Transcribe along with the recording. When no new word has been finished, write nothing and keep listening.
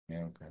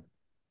Yeah, okay.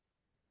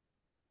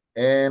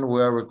 And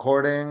we are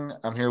recording.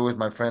 I'm here with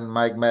my friend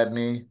Mike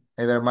MATNEY.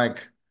 Hey there,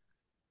 Mike.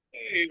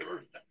 Hey,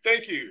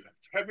 thank you.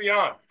 Have me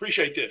on.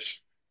 Appreciate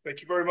this.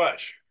 Thank you very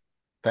much.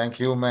 Thank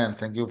you, man.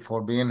 Thank you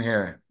for being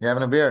here. You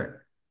having a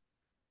beer?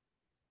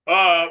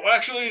 Well,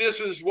 actually, this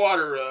is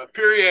water,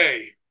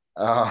 Perrier.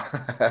 Oh,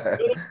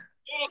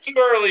 Little too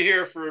early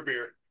here for a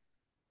beer.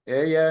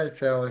 yeah, yeah.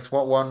 So it's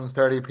what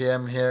 1:30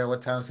 p.m. here.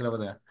 What time is it over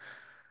there?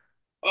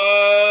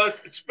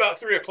 It's about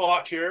 3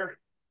 o'clock here.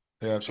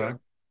 Three So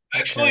o'clock.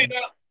 actually, Okay.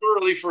 not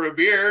early for a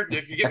beer.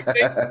 If you get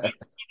me,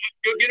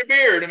 go get a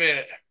beer in a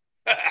minute.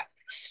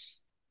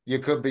 You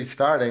could be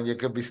starting. You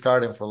could be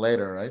starting for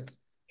later, right?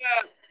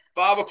 Yeah,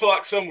 5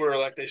 o'clock somewhere,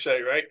 like they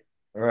say, right?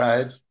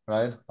 Right,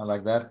 right. I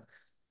like that.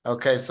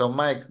 Okay, so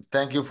Mike,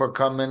 thank you for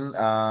coming.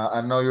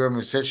 I know you're a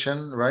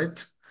musician,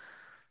 right?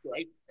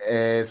 Right.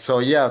 So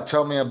yeah,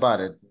 tell me about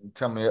it.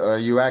 Tell me, are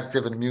you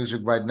active in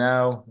music right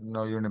now? You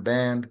know, you're in a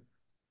band.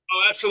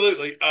 Oh,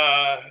 absolutely.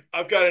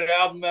 I've got an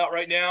album out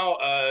right now.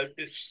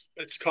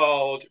 It's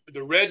called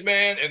The Red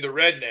Man and the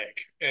Redneck,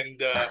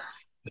 and I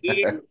did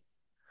it with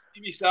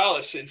Stevie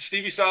Salas, and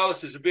Stevie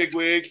Salas is a big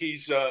wig. He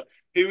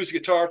was a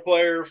guitar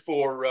player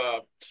for uh,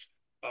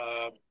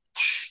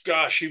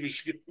 gosh, he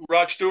was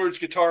Rod Stewart's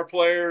guitar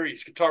player.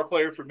 He's guitar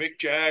player for Mick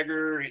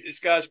Jagger. This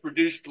guy's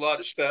produced a lot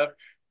of stuff,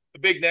 a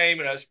big name,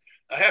 and I was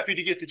happy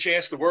to get the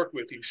chance to work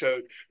with him.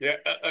 So yeah,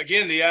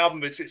 again, the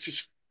album it's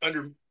just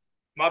under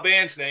my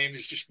band's name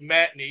is just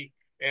MATNEY,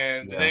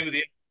 and the Yeah. name of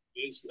the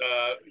album is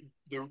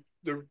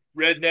the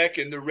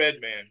Redneck and the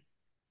Red Man.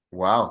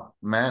 Wow,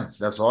 man,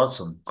 that's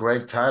awesome.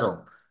 Great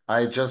title.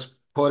 I just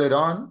put it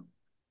on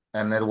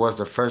and it was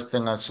the first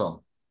thing I saw.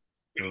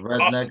 The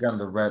Awesome, Redneck and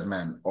the Red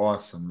Man.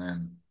 Awesome,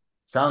 man.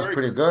 Sounds very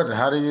pretty good.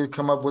 How do you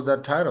come up with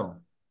that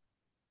title?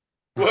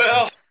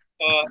 well.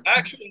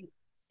 Actually,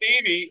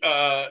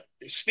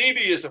 Stevie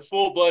is a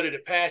full-blooded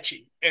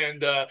Apache,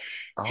 and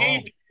Oh,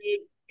 he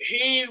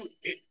he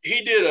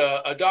he did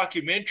a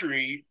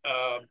documentary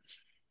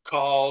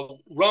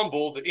called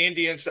Rumble, the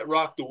Indians that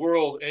rocked the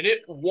world, and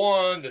it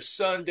won the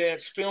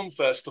Sundance Film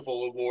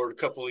Festival Award a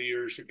couple of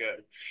years ago.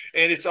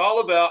 And it's all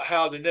about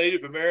how the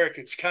Native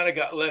Americans kind of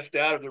got left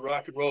out of the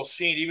rock and roll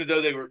scene, even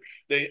though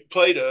they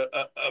played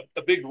a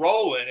big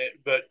role in it,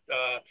 but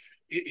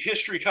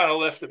history kind of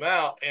left them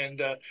out.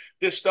 And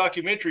this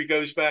documentary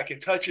goes back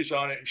and touches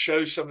on it and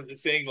shows some of the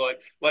thing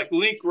like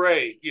Link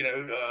Ray,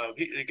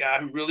 the guy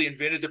who really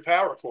invented the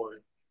power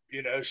chord.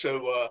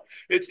 So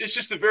it's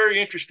just a very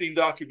interesting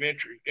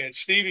documentary. And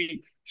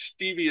Stevie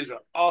is an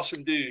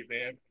awesome dude,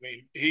 man. I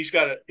mean,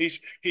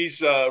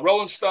 he's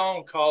Rolling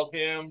Stone called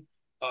him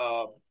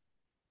uh,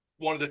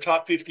 one of the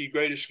top 50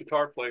 greatest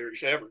guitar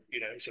players ever.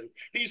 So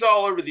he's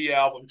all over the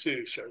album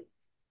too. So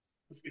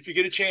if you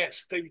get a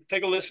chance,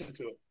 take a listen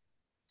to it.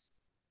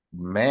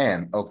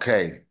 man.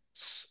 Okay.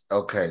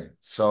 Okay.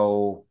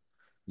 So,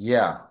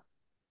 yeah,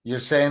 you're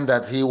saying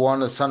that he won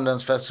the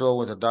Sundance Festival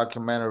with a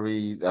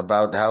documentary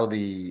about how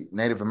the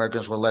Native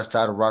Americans were left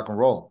out of rock and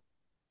roll.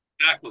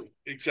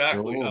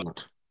 Exactly. Dude,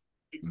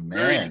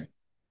 Very good. man.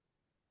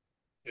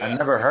 I Yeah,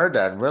 never heard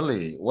that,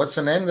 really. What's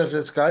the name of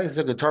this guy? He's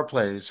a guitar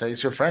player. You say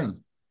he's your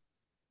friend.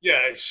 yeah.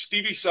 It's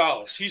Stevie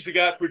Salas. He's the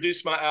guy that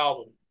produced my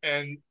album,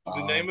 and Uh,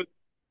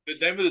 the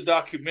name of the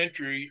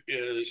documentary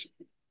is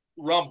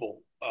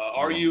Rumble,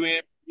 Rum. Rumble,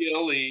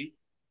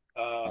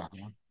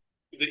 Uh-huh.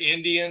 the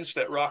Indians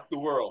that rocked the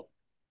world.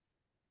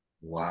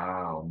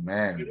 Wow, It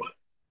man.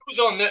 was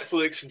on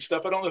Netflix and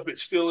stuff. I don't know if it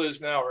still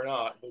is now or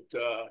not, but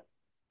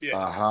yeah,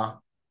 Uh-huh.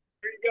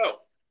 there you go.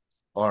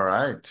 All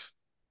right.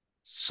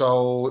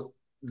 So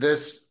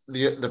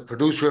the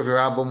producer of your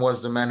album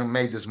was the man who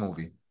made this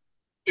movie.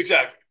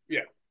 Exactly.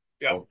 Yeah,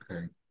 yeah.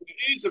 Okay.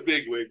 He's a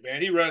big wig,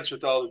 man. He runs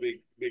with all the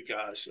big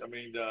guys. I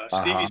mean,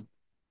 Uh-huh.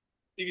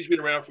 Stevie's been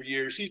around for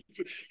years.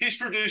 He's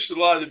produced a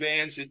lot of the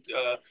bands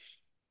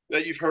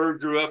that you've heard,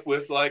 grew up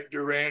with, like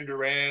Duran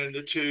Duran and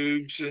the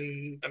Tubes,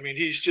 and I mean,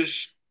 he's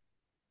just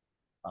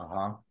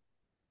Uh-huh.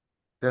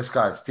 This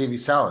guy, Stevie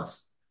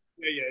Salas.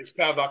 yeah, it's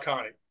kind of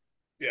iconic.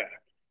 Yeah,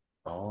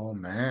 Oh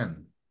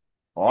man.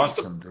 he's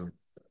the Awesome, dude.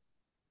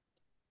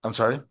 I'm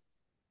sorry?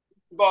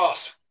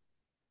 boss.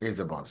 He's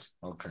a boss.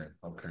 Okay,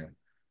 okay.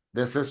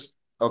 This is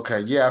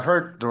okay. Yeah, I've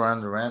heard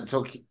Duran Duran.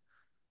 So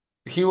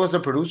he was the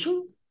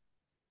producer?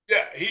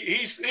 Yeah,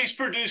 he's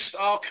produced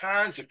all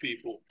kinds of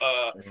people.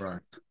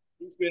 Right.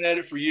 He's been at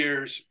it for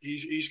years.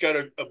 He's got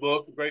a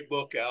book, a great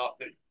book out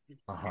that you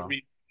Uh-huh.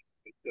 read.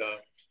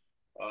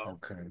 Um,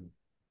 Okay.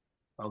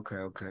 Okay,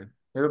 okay.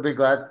 He'll be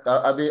glad.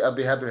 I'd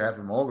be happy to have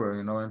him over,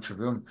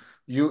 interview him.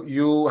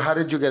 How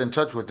did you get in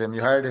touch with him?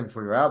 You hired him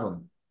for your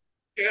album.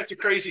 yeah, it's a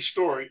crazy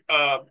story.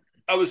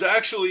 I was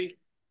actually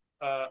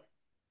uh,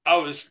 I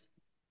was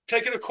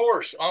taking a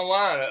course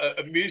online,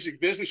 a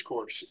music business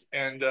course,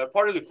 and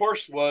part of the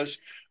course was,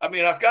 I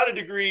mean, I've got a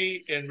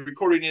degree in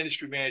recording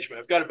industry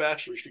management. I've got a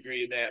bachelor's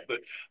degree in that,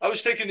 but I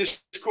was taking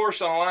this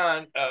course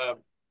online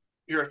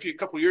here a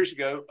couple of years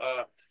ago.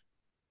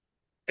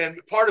 and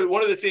part of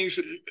one of the things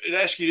it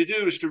asks you to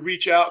do is to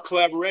reach out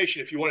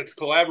collaboration if you wanted to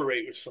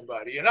collaborate with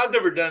somebody. And I've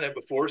never done that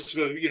before,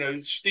 so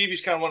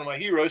Stevie's kind of one of my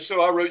heroes.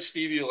 So I wrote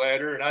Stevie a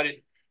letter, and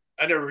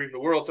I never in the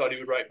world thought he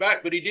would write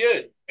back, but he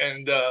did,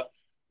 and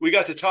we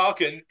got to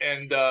talking,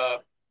 and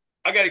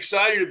I got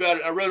excited about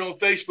it. I wrote on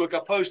Facebook. I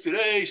posted,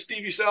 "Hey,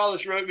 Stevie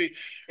Salas wrote me,"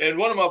 and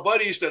one of my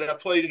buddies that I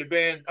played in a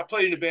band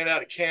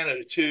out of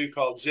Canada too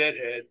called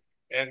Zedhead,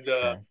 and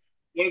Okay.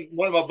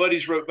 one of my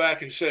buddies wrote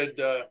back and said,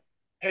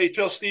 "Hey,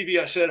 tell Stevie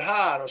I said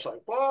hi," and I was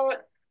like,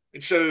 "What?"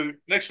 And so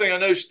next thing I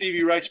know,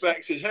 Stevie writes back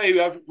and says, "Hey,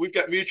 we've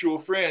got mutual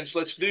friends.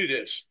 Let's do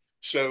this."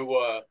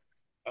 So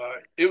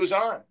it was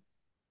on,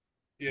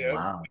 you know.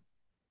 Wow.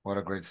 What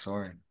a great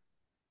story.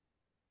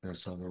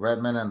 There's the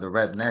Redman and the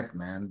Redneck,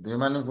 man. Do you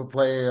mind if we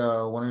play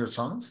one of your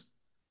songs?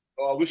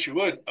 Oh, I wish you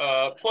would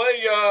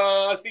play.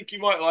 I think you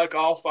might like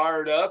 "All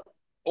Fired Up"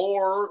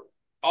 or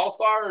 "All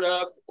Fired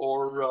Up"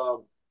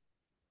 or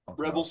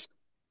Okay. "Rebels."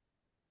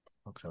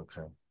 Okay.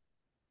 Okay.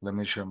 Let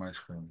me share my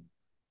screen.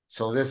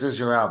 So this is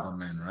your album,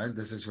 man, right?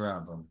 This is your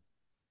album.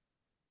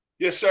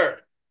 Yes,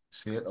 sir.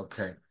 See it?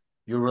 Okay.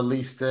 You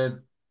released it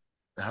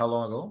how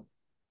long ago?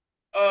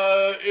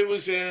 It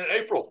was in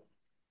April.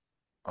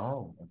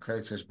 Oh,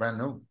 okay. So it's brand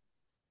new.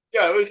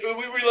 Yeah, we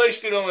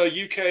released it on a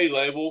UK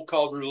label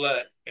called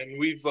Roulette, and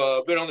we've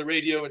been on the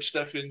radio and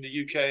stuff in the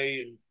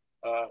UK and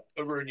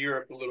over in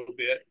Europe a little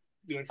bit,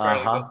 doing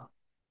fairly well. Uh-huh.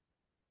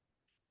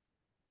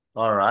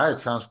 All right.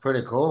 Sounds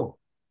pretty cool.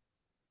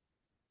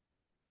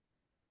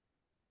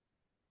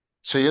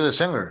 So you're the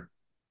singer.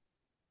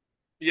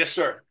 Yes,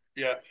 sir.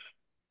 Yeah,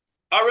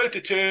 I wrote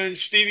the tune.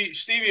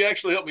 Stevie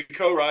actually helped me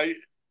co-write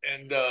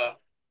and uh,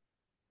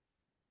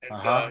 and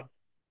Uh-huh.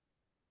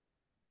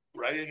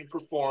 write it and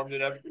performed.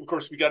 And of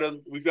course, we've got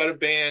a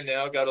band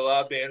now, got a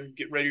live band,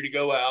 get ready to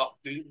go out,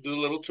 do a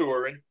little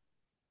touring.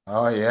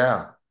 Oh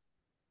yeah.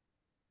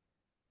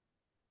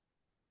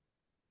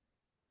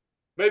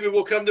 Maybe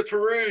we'll come to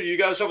Peru. You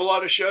guys have a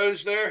lot of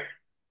shows there.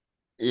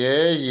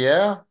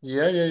 Yeah.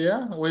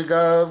 We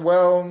got,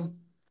 well,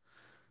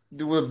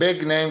 the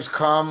big names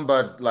come,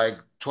 but like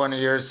 20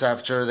 years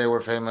after they were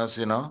famous,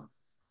 you know?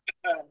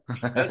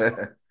 That's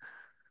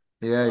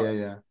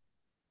Yeah.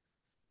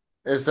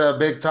 It's a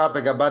big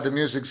topic about the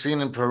music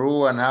scene in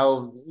Peru and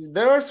how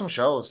there are some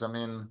shows. I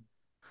mean,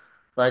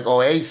 like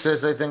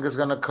Oasis, I think is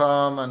gonna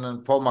come, and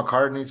then Paul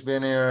McCartney's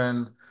been here,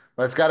 and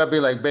but it's gotta be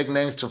like big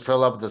names to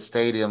fill up the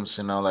stadiums,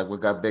 you know, like we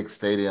got big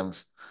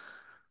stadiums.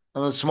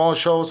 And the small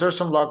shows, there's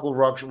some local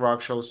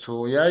rock shows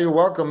too. Yeah, you're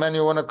welcome, man.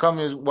 You wanna come,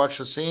 you watch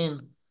the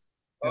scene,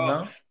 you uh,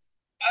 know?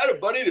 I had a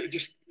buddy that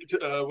just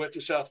went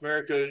to South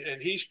America,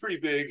 and he's pretty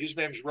big. His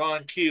name's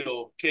Ron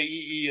Keel,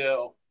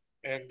 Keel,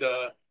 and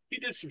he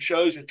did some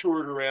shows and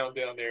toured around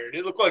down there, and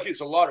it looked like it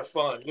was a lot of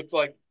fun. It looked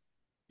like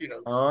you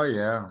know Oh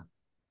yeah.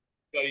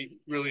 they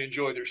really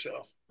enjoyed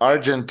themselves.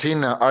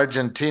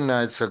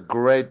 Argentina, it's a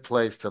great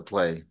place to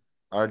play.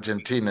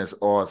 Argentina is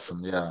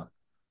awesome, yeah.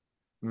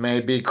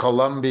 Maybe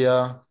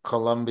Colombia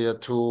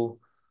too.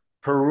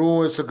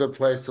 Peru is a good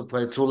place to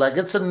play too. Like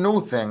it's a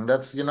new thing.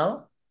 That's,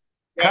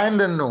 Yeah.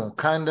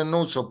 kind of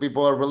new. So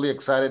people are really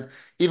excited.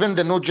 Even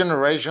the new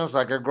generations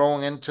like are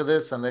growing into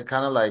this and they're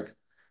kind of like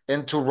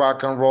into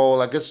rock and roll.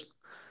 Like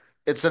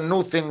it's a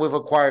new thing we've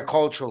acquired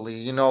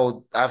culturally,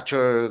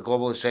 after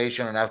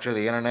globalization and after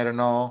the internet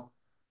and all.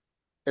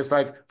 It's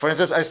like, for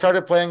instance, I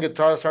started playing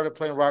guitar, started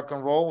playing rock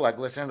and roll, like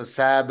listening to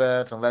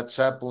Sabbath and Led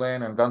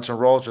Zeppelin and Guns N'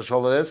 Roses,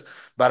 all of this.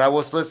 But I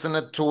was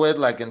listening to it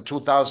like in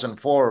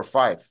 2004 or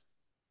five.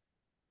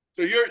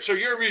 So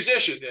you're a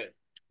musician then?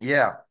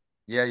 Yeah,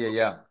 yeah, yeah, Okay,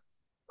 yeah.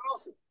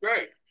 awesome,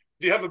 great.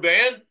 Do you have a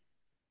band?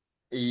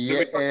 Did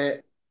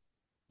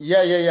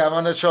Yeah, we? yeah. I'm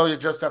gonna show you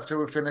just after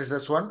we finish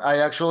this one. I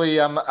actually,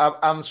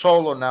 I'm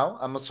solo now.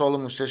 I'm a solo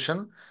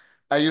musician.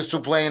 I used to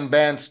play in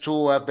bands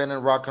too. I've been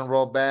in rock and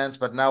roll bands,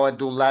 but now I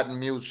do Latin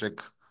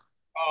music.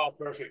 Oh,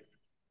 perfect.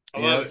 I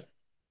love it. Yes.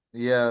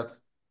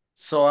 Yes.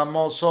 So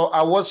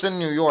I was in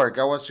New York.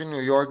 I was in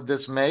New York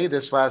this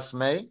last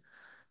May,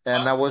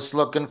 and I Huh? was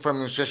looking for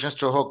musicians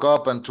to hook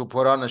up and to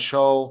put on a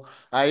show.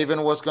 I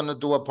even was going to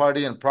do a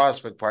party in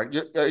Prospect Park.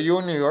 Are you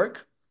in New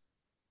York?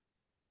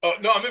 Oh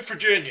no, I'm in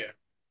Virginia.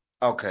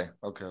 Okay.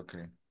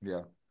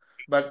 Yeah.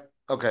 But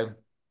okay.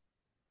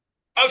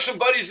 I have some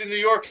buddies in New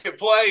York that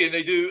play, and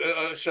they do.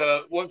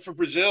 One from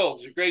Brazil.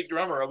 He's a great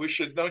drummer. I wish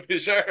I'd known he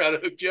was there. I'd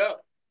have hooked you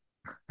up.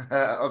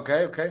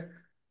 Okay.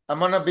 I'm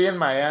gonna be in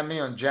Miami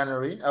on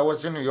January. I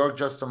was in New York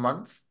just a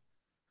month.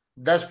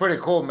 That's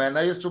pretty cool, man.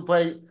 I used to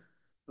play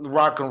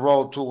rock and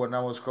roll too when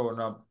I was growing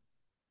up.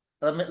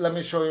 Let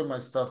me show you my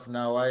stuff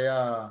now.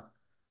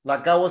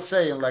 Like I was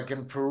saying, like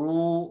in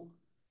Peru,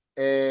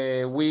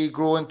 we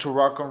grew into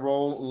rock and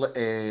roll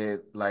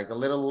like a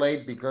little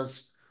late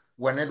because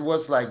when it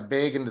was like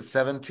big in the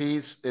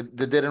 70s,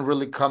 they didn't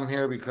really come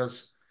here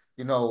because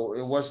it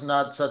was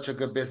not such a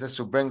good business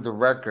to bring the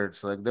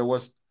records. Like there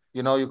was,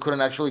 you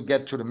couldn't actually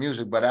get to the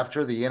music. But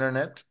after the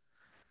internet,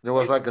 there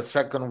was Right. like a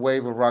second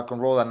wave of rock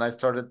and roll, and I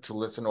started to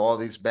listen to all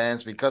these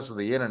bands because of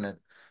the internet.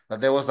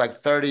 But there was like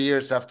 30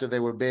 years after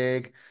they were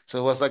big. So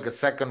it was like a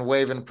second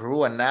wave in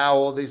Peru. And now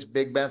all these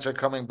big bands are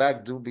coming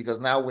back, dude, because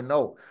now we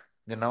know,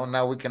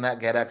 now we cannot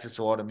get access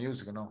to all the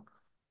music. I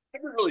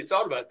never really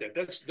thought about that.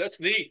 That's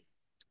neat.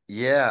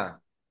 Yeah,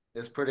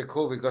 it's pretty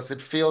cool because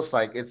it feels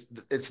like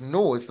it's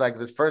new. It's like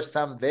the first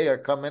time they are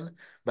coming,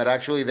 but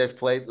actually they've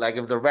played like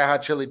if the Red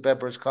Hot Chili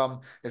Peppers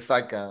come, it's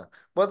like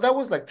well, that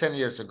was like 10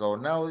 years ago.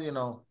 Now,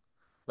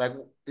 like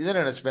the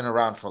internet's been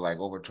around for like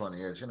over 20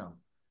 years.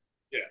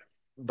 Yeah,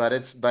 But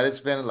it's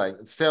been like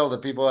still the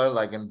people are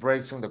like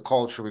embracing the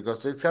culture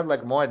because it's got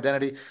like more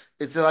identity.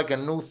 It's like a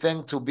new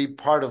thing to be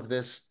part of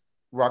this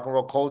rock and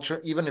roll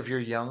culture, even if you're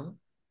young,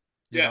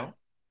 you yeah, know,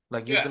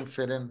 like you yeah, can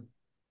fit in,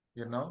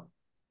 you know.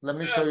 Let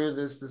me show yeah. you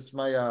this. This is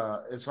my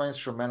it's my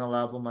instrumental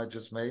album I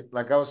just made.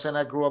 Like I was saying,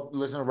 I grew up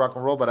listening to rock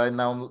and roll, but I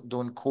now am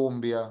doing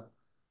cumbia.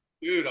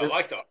 Dude, I It,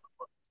 like that.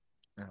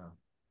 yeah.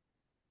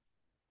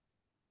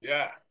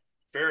 Yeah,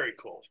 very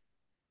cool.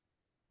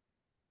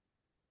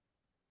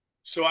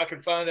 So I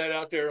can find that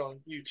out there on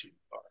YouTube.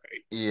 All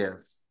right.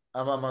 Yes.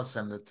 I'm gonna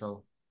send it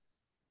to.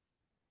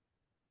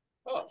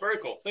 Oh, very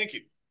cool. Thank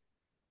you.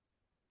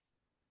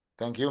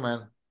 Thank you,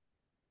 man.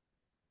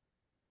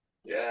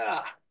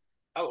 Yeah,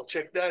 I will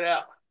check that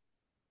out.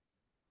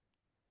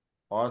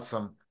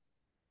 Awesome.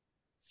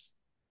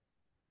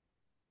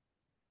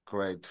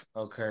 Great.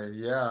 Okay.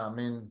 Yeah. I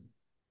mean,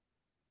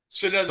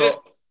 So now this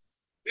so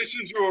this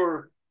is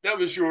your that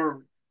was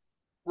your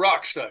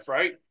rock stuff,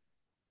 right?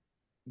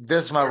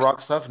 this is my Or rock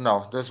stuff.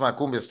 No, this is my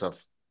cumbia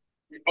stuff.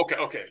 okay,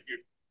 okay.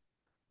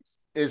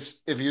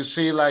 It's if you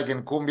see like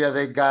in cumbia,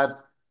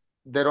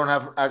 they don't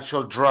have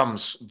actual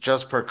drums,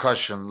 just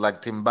percussion,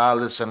 like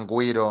timbales and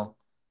guiro,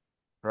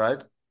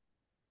 right?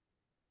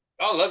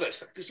 I love that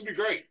stuff. This will be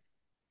great.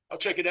 I'll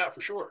check it out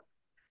for sure.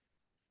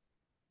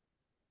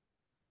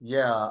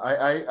 Yeah,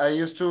 I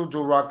used to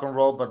do rock and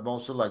roll, but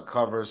mostly like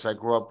covers. I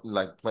grew up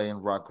like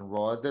playing rock and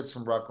roll. I did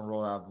some rock and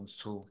roll albums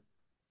too.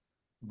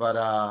 But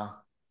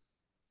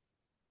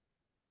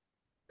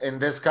in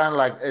this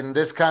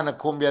kind of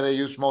cumbia they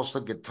use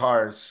mostly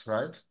guitars,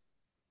 right?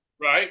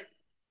 Right,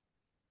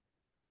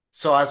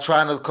 So I was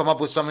trying to come up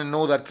with something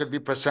new that could be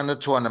presented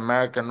to an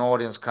American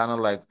audience, kind of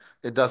like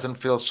it doesn't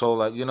feel so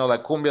like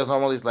like cumbias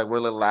normally is like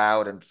really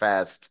loud and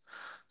fast.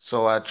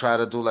 So I try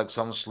to do like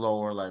some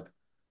slower, like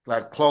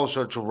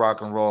closer to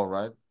rock and roll,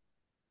 right?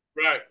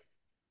 right.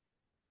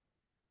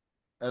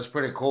 That's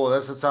pretty cool.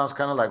 This it sounds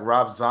kind of like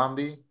Rob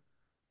Zombie.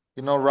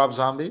 You know Rob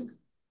Zombie?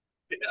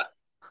 Yeah.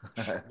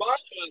 My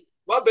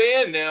my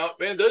band now,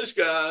 man, those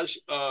guys,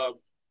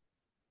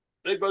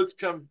 they both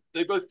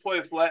play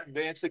with Latin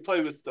bands. They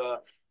play with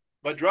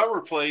my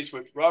drummer plays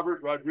with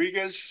Robert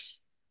Rodriguez.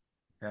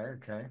 Okay,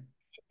 okay.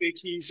 I think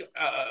he's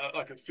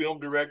like a film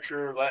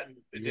director, Latin,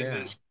 and then Yeah.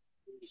 there's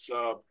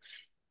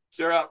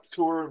they're out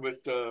touring with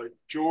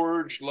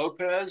George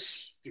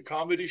Lopez, the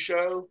comedy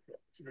show.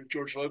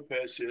 George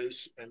Lopez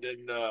is, and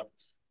then uh,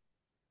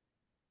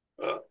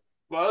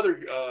 my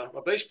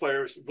bass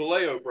player is the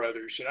Vallejo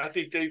brothers, and I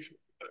think they've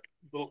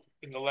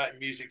in the Latin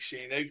music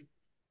scene they've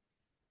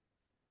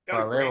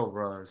got a great. Vallejo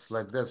Brothers,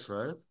 like this,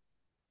 right?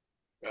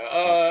 Uh,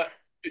 Uh,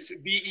 it's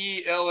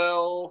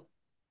Bell.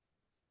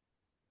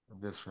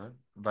 this, right?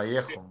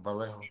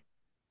 Vallejo.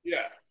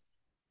 Yeah,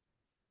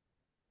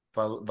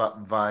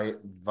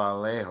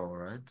 Vallejo,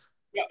 right?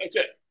 yeah, that's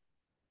it.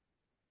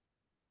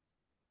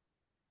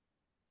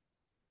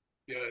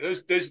 Yeah,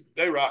 those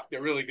they rock.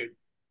 They're really good.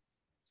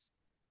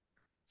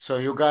 So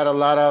you got a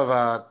lot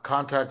of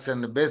contacts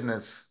in the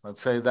business,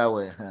 let's say it that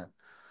way.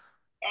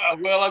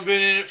 Well, I've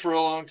been in it for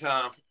a long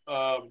time.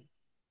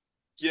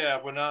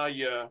 Yeah, when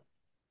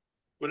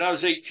I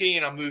was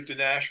 18, I moved to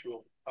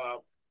Nashville.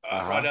 Right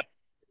Uh-huh. up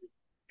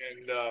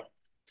and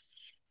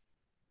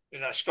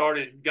and I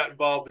started got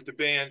involved with the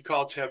band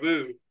called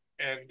Taboo,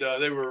 and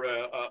they were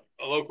a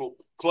local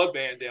club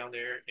band down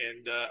there,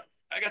 and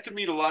I got to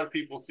meet a lot of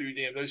people through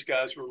them. Those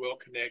guys were well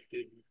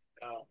connected.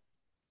 Uh,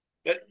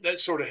 that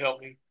sort of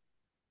helped me.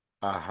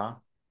 Uh-huh.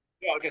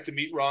 Yeah, I got to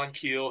meet Ron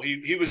Keel.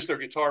 He was their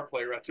guitar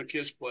player. I took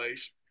his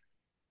place,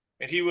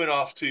 and he went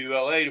off to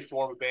L.A. to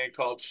form a band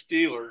called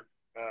Steeler,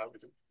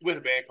 with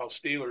a band called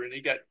Steeler, and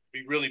he got to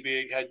be really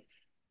big. Had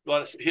a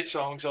lot of hit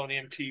songs on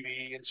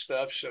MTV and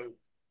stuff. So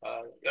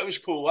that was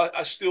cool.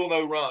 I still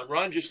know Ron.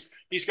 Ron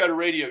he's got a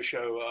radio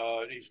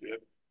show. He's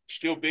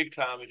still big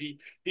time, and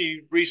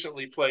he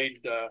recently played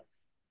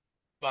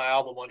my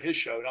album on his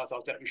show, and I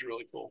thought that was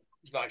really cool.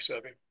 It was nice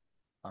of him.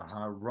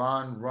 Uh-huh.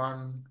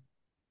 Run.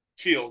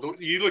 Keel,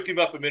 you looked him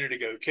up a minute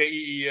ago.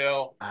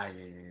 Keel. Ah,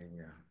 yeah, yeah, yeah,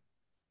 yeah.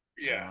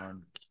 Yeah,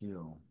 Ron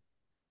Q.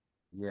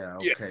 Yeah,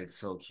 yeah, okay.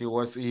 So he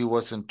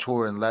was in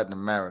tour in Latin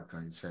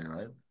America, you say,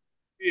 right?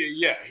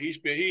 yeah.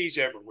 He's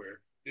everywhere.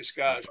 This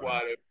guy's Right.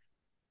 wide open.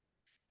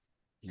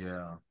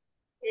 Yeah.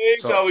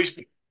 He's So always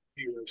been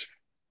heroes.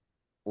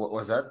 what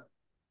was that?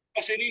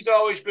 I said he's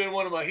always been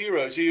one of my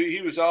heroes. He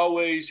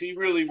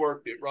really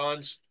worked it.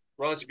 Ron's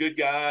a good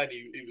guy, and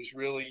he was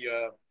really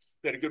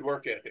had a good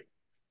work ethic.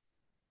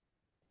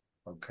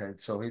 Okay,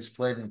 so he's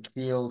played in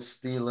Keel,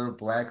 Steeler,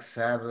 Black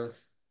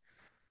Sabbath.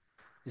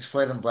 He's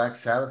played in Black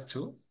Sabbath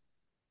too?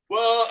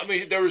 Well, I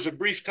mean, there was a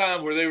brief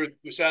time where they were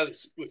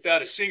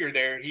without a singer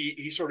there, and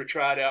he sort of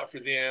tried out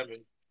for them, and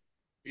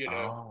you know,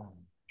 Oh,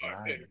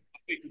 right. and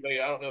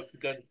I don't know if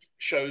they've done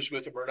shows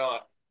with him or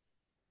not.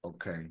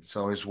 Okay,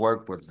 so he's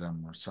worked with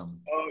them or some.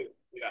 Oh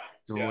yeah,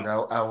 Dude, yeah,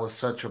 I was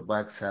such a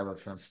Black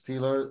Sabbath fan.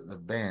 Steeler, the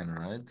band,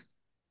 right?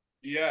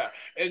 yeah,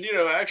 and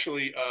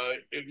actually,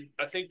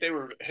 I think they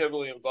were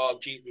heavily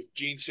involved. With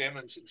Gene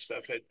Simmons and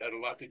stuff had a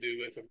lot to do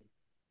with him.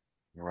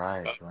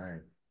 Right, Uh,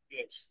 right.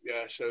 yes,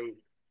 yeah. So,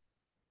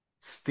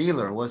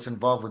 Steeler was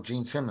involved with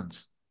Gene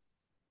Simmons.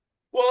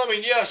 well, I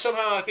mean, yeah,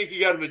 somehow I think he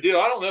got him a deal.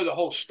 I don't know the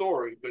whole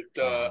story,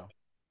 but Uh-huh.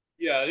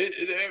 yeah,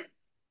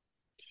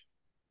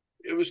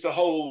 it was the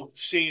whole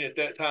scene at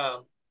that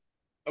time.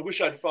 I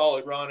wish I'd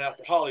followed Ron out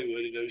to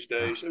Hollywood in those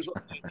days. It was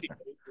like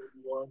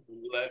 1981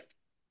 when we left.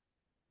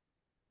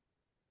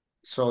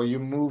 So you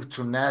moved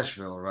to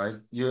Nashville, right?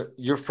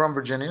 You're from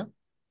Virginia?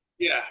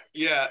 Yeah,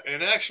 yeah.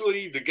 And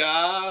actually, the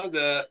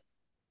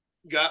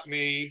got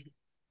me,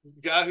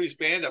 guy whose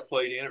band I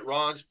played in,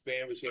 Ron's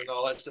band was in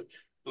all that stuff.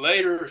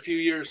 Later, a few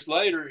years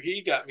later,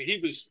 he got me. He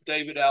was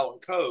David Allan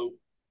Coe.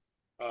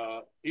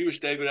 He was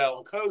David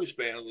Allan Coe's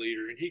band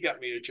leader, and he got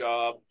me a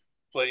job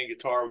playing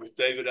guitar with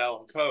David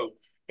Allan Coe.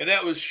 And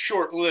that was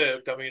short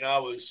lived. I mean, I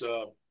was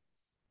a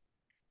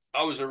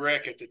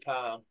wreck at the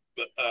time,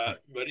 but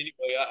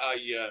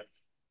anyway,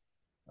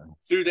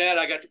 through that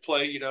I got to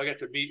play. I got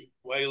to meet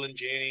Waylon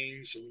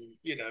Jennings, and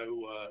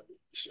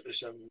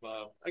some.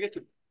 I got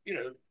to you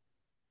know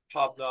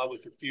hobnob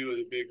with a few of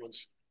the big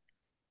ones.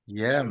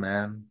 Yeah, So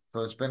man.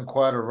 So it's been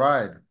quite a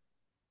ride.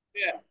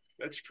 yeah,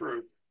 that's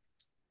true.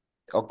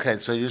 Okay,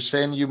 so you're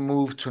saying you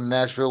moved to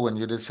Nashville when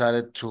you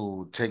decided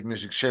to take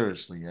music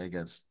seriously, I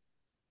guess.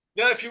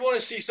 Now, if you want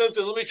to see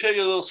something, let me tell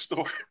you a little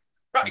story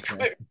right Okay.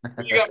 quick.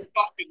 You got me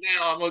talking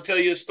now. I'm going to tell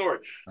you a story.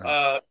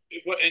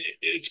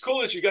 It's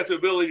cool that you got the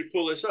ability to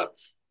pull this up.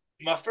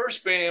 My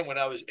first band when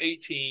I was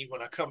 18,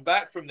 when I come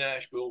back from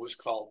Nashville, was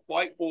called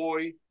White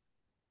Boy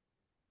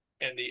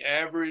and the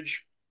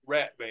Average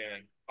Rat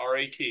Band,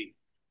 RAT.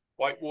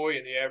 White Boy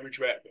and the Average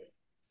Rat Band.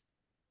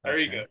 There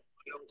you go. Okay.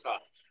 Right on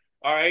top.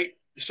 All right.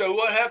 So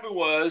what happened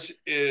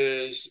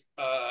is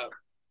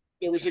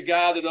there was a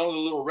guy that owned a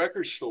little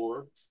record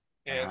store,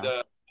 and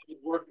Uh-huh. I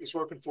was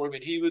working for him,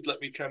 and he would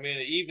let me come in.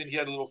 And even he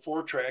had a little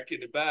 4 track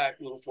in the back,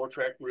 a little 4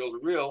 track reel to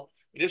reel.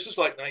 And this was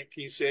like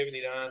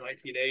 1979,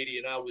 1980,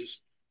 and I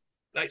was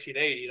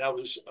 1980, and I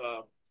was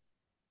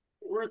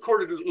we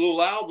recorded a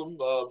little album,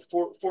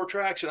 four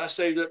tracks, and I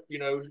saved up, me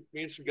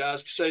and some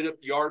guys saved up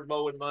yard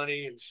mowing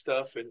money and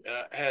stuff, and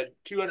had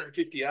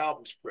 250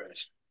 albums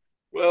pressed.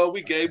 Well,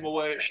 we gave them Okay.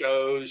 away at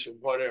shows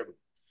and whatever.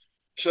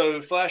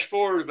 So flash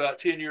forward about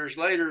 10 years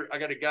later, I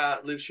got a guy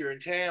that lives here in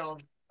town.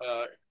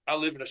 Uh, I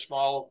live in a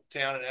small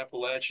town in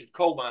Appalachia,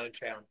 coal mining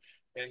town,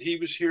 and he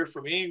was here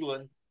from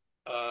England.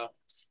 Uh,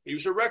 he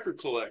was a record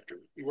collector.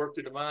 He worked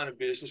in the mining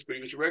business, but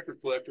he was a record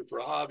collector for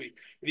a hobby.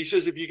 And he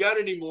says, if you got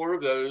any more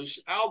of those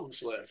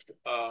albums left,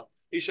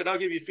 he said, I'll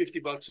give you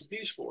 $50 a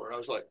piece for it. And I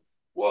was like,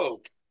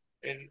 whoa.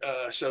 And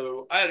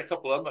so I had a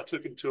couple of them. I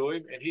took them to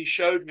him, and he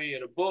showed me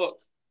in a book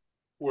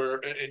where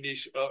in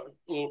these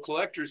little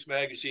collectors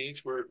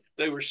magazines where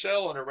they were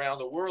selling around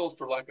the world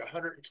for like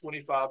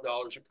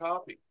 $125 a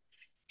copy.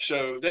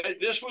 So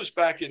this was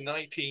back in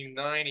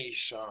 1990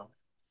 some.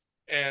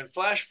 And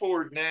flash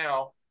forward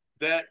now,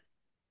 that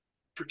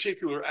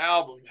particular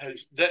album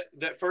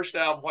that first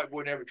album, White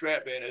Boy Never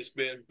Trap Band, has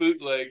been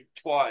bootlegged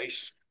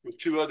twice with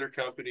two other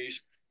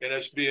companies and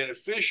has been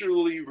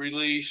officially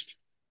released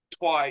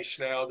twice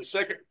now. The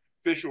second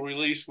official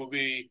release will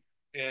be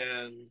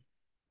in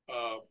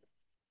uh,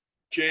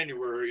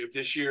 January of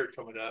this year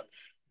coming up.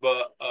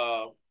 But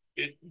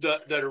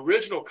that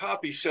original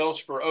copy sells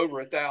for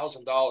over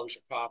 $1,000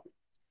 a copy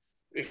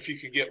if you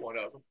can get one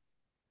of them.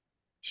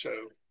 So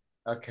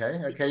Okay.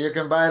 Okay. You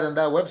can buy it on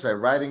that website,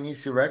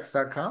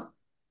 writingeasyrex.com.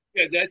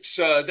 yeah,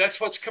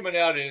 that's what's coming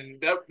out in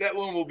that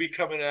one will be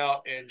coming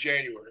out in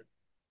January.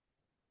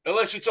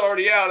 Unless it's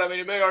already out. I mean,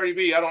 it may already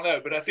be. I don't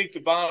know, but I think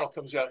the vinyl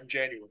comes out in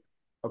January.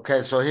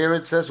 Okay, so here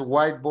it says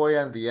White Boy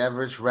and the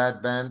Average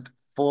Rat Band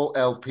full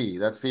LP.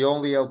 That's the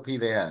only LP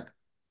they had,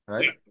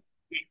 right? Yeah,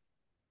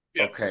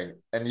 yeah. Okay,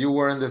 and you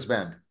were in this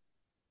band.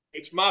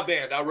 It's my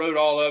band. I wrote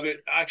all of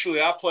it.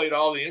 Actually, I played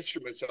all the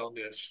instruments on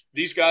this.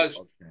 These guys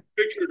Okay.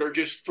 pictured are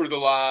just for the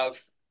live.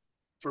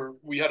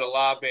 We had a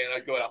live band.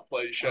 I'd go out and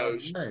play the All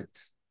shows. right.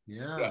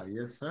 Yeah. Yeah,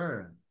 yes,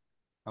 sir.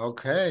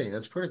 Okay,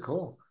 that's pretty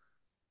cool.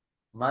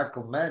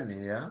 Michael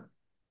MATNEY, yeah.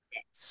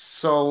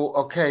 So,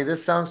 okay,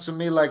 this sounds to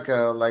me like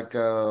a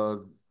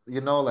little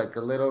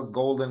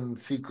golden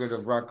secret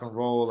of rock and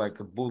roll, like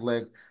a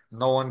bootleg.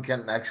 No one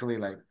can actually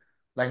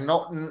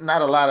no,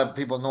 not a lot of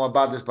people know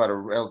about this, but a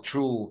real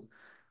true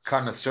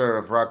connoisseur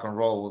of rock and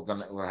roll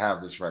will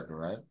have this record,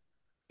 right?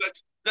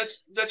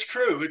 That's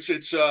true.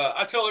 It's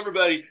I tell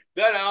everybody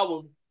that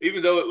album,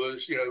 even though it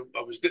was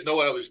I was didn't know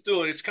what I was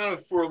doing. It's kind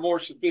of for a more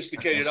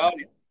sophisticated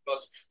audience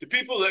because the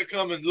people that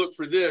come and look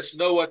for this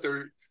know what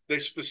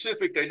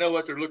they know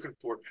what they're looking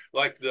for.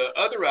 Like the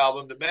other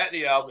album, the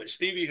Matinee album that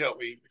Stevie helped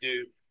me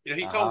do.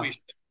 He told me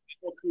Uh-huh.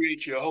 will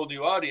create you a whole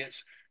new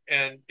audience.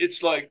 And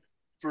it's like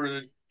for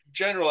the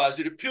generalized,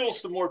 it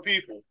appeals to more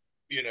people,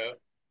 you know.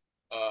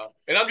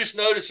 And I'm just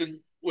noticing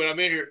when I'm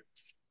in here,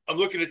 I'm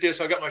looking at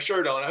this. I got my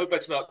shirt on. I hope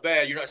that's not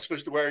bad. You're not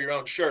supposed to wear your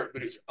own shirt,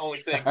 but it's only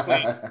thing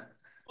clean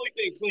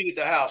at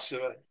the house.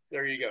 So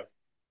there you go.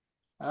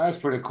 That's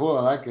pretty cool.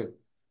 I like it.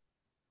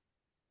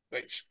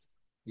 Thanks.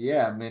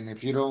 Yeah, I mean,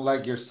 if you don't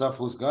like your stuff,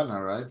 who's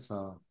gonna, right?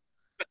 So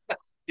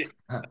Yeah.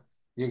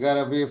 you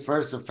gotta be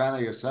first a fan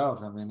of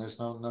yourself. I mean, there's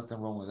nothing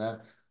wrong with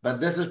that. But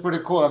this is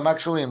pretty cool. I'm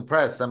actually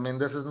impressed. I mean,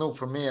 this is new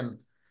for me, and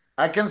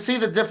I can see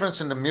the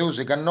difference in the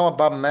music. I know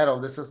about metal.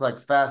 This is like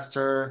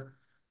faster,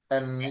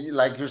 and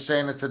like you're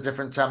saying, it's a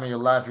different time of your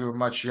life. You were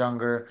much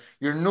younger.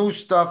 Your new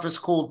stuff is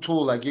cool too.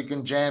 Like you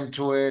can jam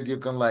to it. You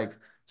can like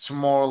it's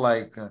more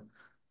like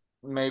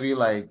maybe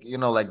like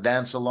like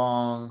dance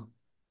along,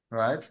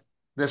 right?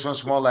 This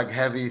one's more like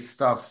heavy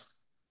stuff.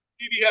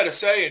 He had a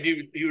saying.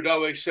 He would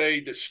always say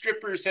the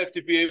strippers have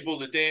to be able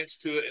to dance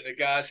to it, and the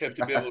guys have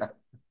to be able to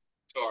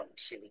guitar.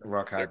 So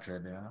Rock hard,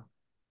 yeah.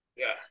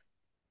 yeah.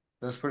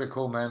 That's pretty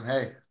cool, man.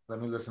 Hey, let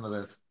me listen to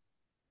this.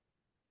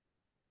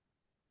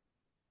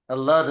 I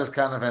love this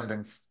kind of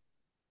endings.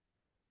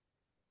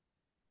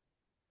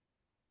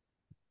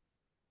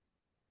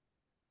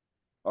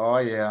 Oh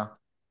yeah,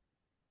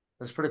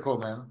 that's pretty cool,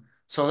 man.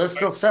 So this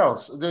still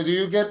sells. Do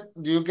you get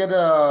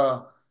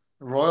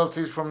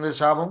royalties from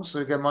these albums? Do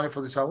you get money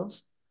for these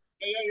albums?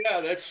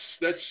 Yeah.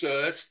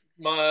 That's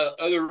my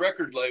other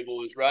record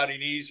label is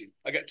Riding Easy.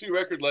 I got two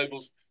record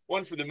labels,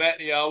 one for the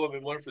MATNEY album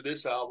and one for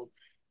this album.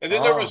 And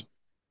then Oh, there was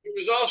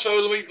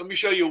also let me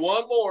show you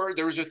one more.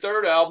 There was a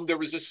third album. There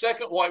was a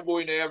second White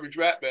Boy and the Average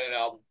Rap Band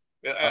album.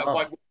 oh.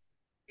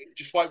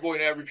 White Boy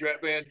and Average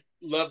Rap Band.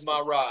 Love My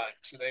Ride.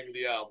 It's the name of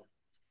the album.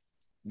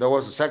 There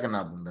was a second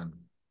album then.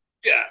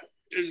 Yeah,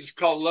 it's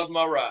called Love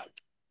My Ride.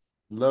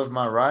 Love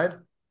My Ride.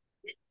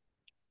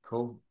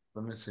 Cool.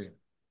 Let me see.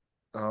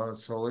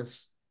 So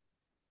it's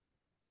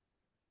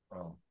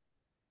oh,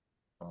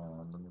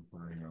 let me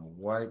put it here.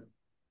 White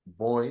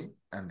Boy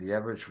and the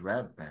Average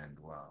Rap Band.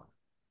 Wow.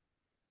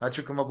 How'd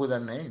you come up with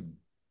that name?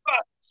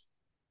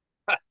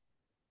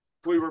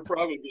 We were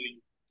probably,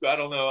 I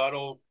don't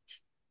know,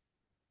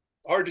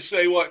 hard to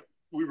say what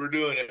we were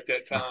doing at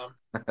that time.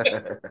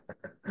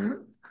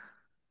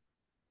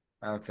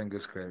 I think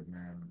it's great,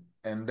 man.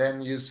 And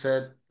then you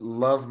said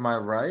love my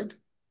ride?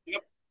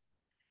 Yep.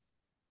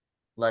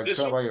 Like This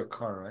talk one, about your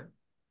car, right?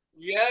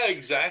 yeah,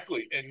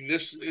 exactly. And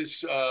this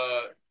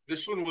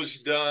one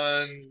was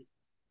done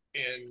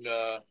in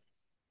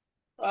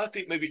I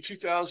think maybe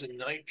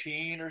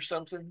 2019 or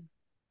something.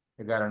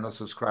 You got a new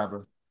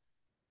subscriber.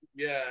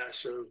 Yeah.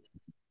 So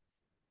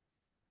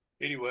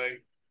anyway,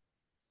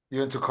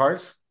 You into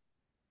cars?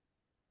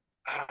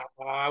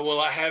 well,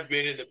 I have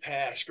been in the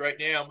past. Right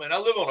now, man, I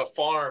live on a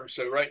farm,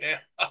 so right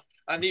now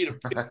I need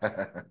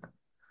a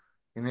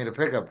You need a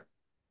pickup.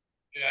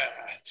 yeah.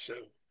 So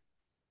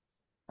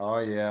Oh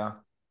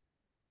yeah.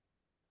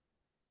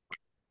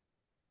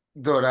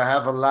 Dude, I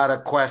have a lot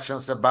of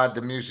questions about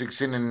the music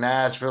scene in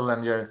Nashville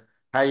and your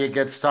how you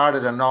get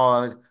started and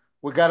all.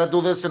 We gotta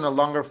do this in a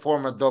longer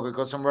format though,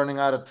 because I'm running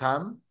out of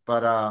time.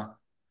 But I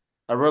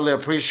really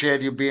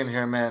appreciate you being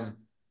here, man.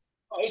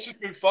 this has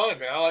been fun,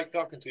 man. I like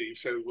talking to you.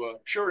 So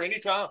sure,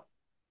 anytime.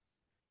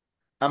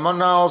 I'm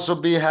gonna also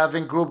be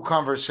having group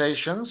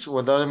conversations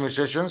with other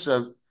musicians.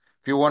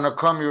 If you want to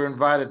come, you're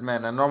invited,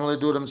 man. I normally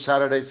do them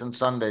Saturdays and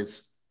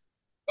Sundays.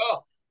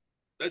 Oh,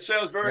 that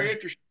sounds very Yeah.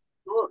 interesting.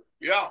 Sure.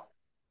 Yeah.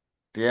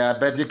 Yeah, I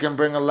bet you can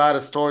bring a lot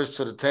of stories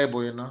to the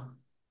table, you know?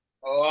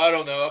 Oh, I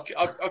don't know.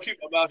 I'll keep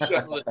my mouth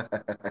shut and listen.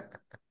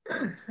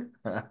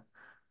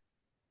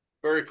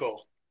 Very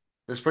cool.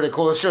 It's pretty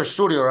cool. It's your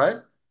studio, right?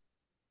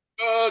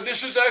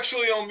 This is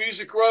actually on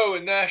Music Row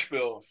in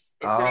Nashville.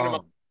 A friend of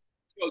mine,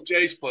 Oh,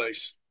 Jay's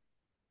place.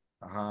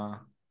 uh-huh.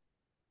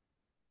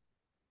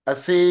 I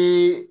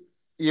see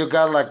you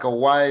got like a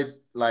wide,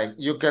 like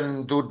you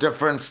can do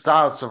different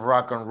styles of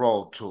rock and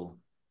roll too,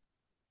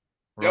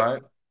 Yep.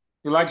 right?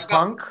 You like Next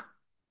time, punk?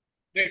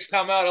 next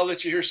time out, I'll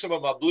let you hear some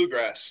of my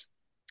bluegrass.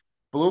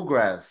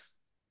 Bluegrass.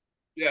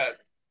 Yeah.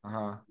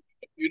 Uh-huh.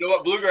 You know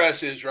what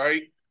bluegrass is,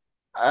 right?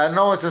 I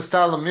know it's a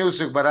style of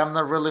music, but I'm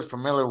not really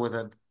familiar with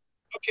it.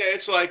 Okay,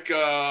 it's like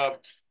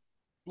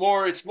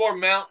it's more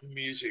mountain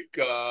music,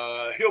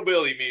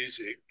 hillbilly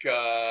music.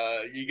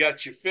 You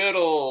got your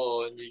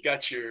fiddle and you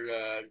got your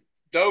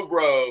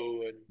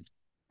dobro and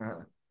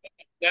Uh,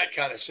 that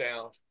kind of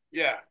sound.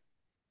 Yeah.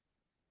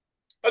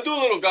 I do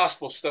a little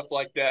gospel stuff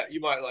like that. You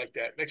might like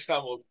that. Next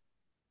time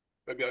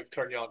maybe I'll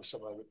turn you on to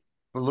some of it.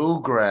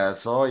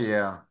 Bluegrass. Oh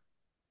yeah.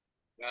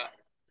 Yeah.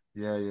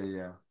 Yeah, yeah,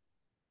 yeah.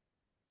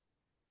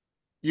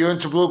 You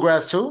into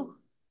bluegrass too?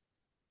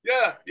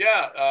 Yeah.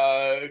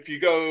 If you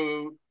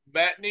go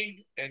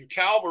Matney and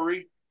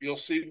Calvary, you'll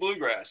see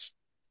bluegrass.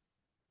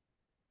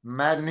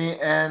 Madney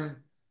and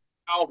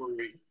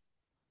Calvary.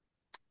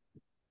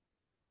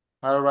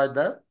 how to write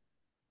that?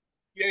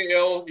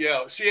 C-A-L,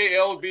 yeah,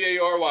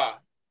 Calvary.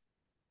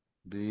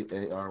 Bary, B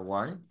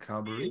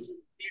Calvary. is,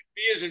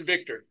 B is in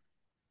Victor.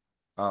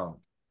 Oh.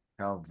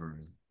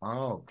 Calvary.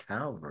 Oh,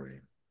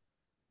 Calvary.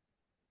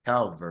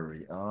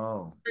 Calvary.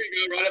 Oh, There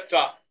you go, right up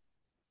top.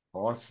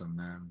 awesome,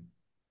 man.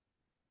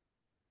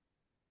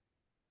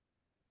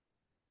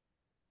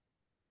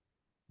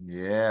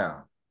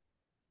 Yeah.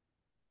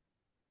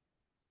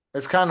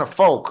 It's kind of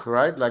folk,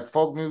 right? Like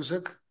folk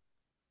music.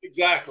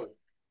 Exactly.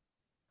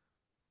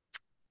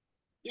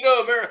 You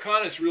know,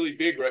 Americana is really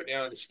big right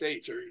now in the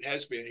States, or it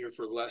has been here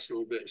for the last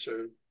little bit.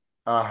 So,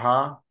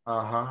 Uh-huh.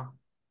 Uh-huh.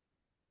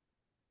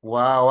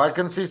 Wow, I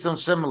can see some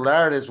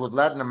similarities with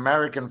Latin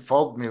American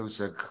folk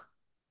music.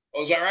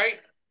 oh, is that right?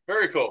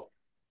 Very cool.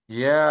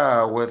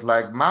 Yeah, with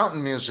like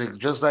mountain music,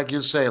 just like you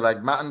say,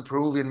 like mountain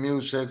Peruvian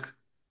music.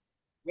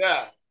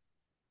 Yeah.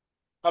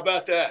 How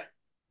about that?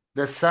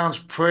 That sounds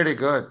pretty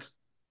good.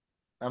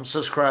 I'm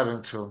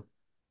subscribing to.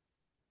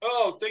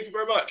 Oh, thank you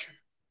very much.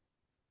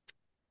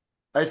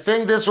 I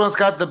think this one's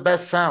got the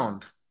best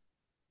sound,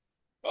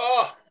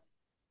 Oh,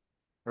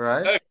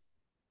 right? hey,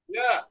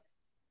 yeah.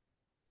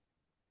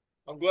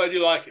 I'm glad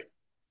you like it.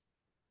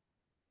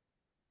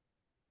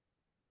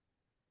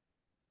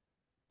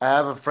 I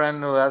have a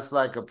friend who has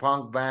like a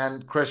punk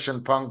band,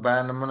 Christian punk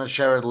band. I'm gonna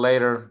share it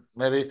later.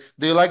 Maybe.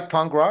 Do you like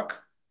punk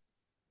rock?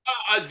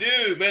 I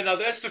do, man. Now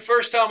that's the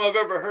first time I've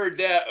ever heard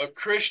that. A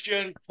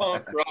Christian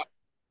punk rock.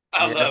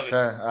 I Yes, love it.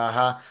 sir.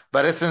 Uh-huh.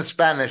 But it's in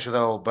Spanish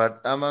though.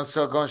 But I'm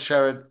still gonna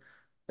share it.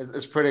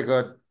 It's pretty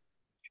good.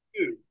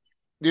 Dude.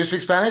 Do you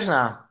speak Spanish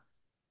now?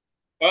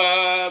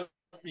 Uh,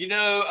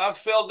 I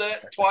failed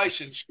that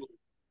twice in school.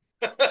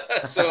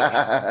 So,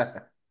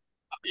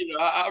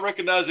 I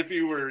recognize a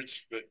few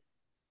words, but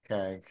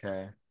Okay,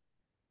 okay.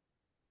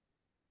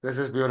 This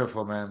is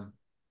beautiful, man.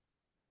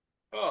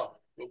 oh,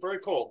 well, very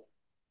cool.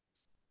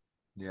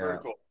 Very Yeah,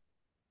 cool.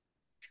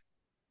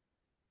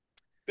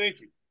 Thank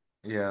you.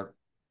 yeah.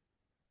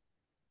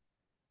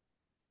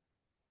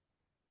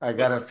 I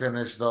But gotta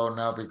finish though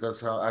now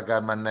because I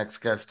got my next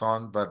guest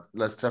on. But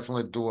let's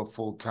definitely do a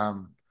full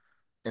time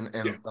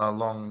yeah, in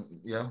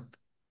long. Yeah,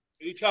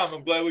 anytime.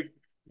 I'm glad we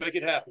make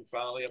it happen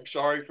finally. I'm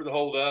sorry for the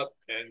hold up,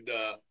 and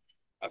I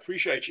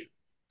appreciate you.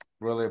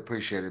 really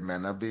appreciate it,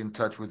 man. I'll be in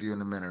touch with you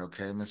in a minute,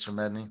 okay, Mr.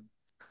 Medney?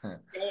 Okay,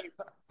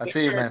 I take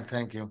see you, care. man.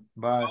 Thank you.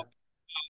 Bye.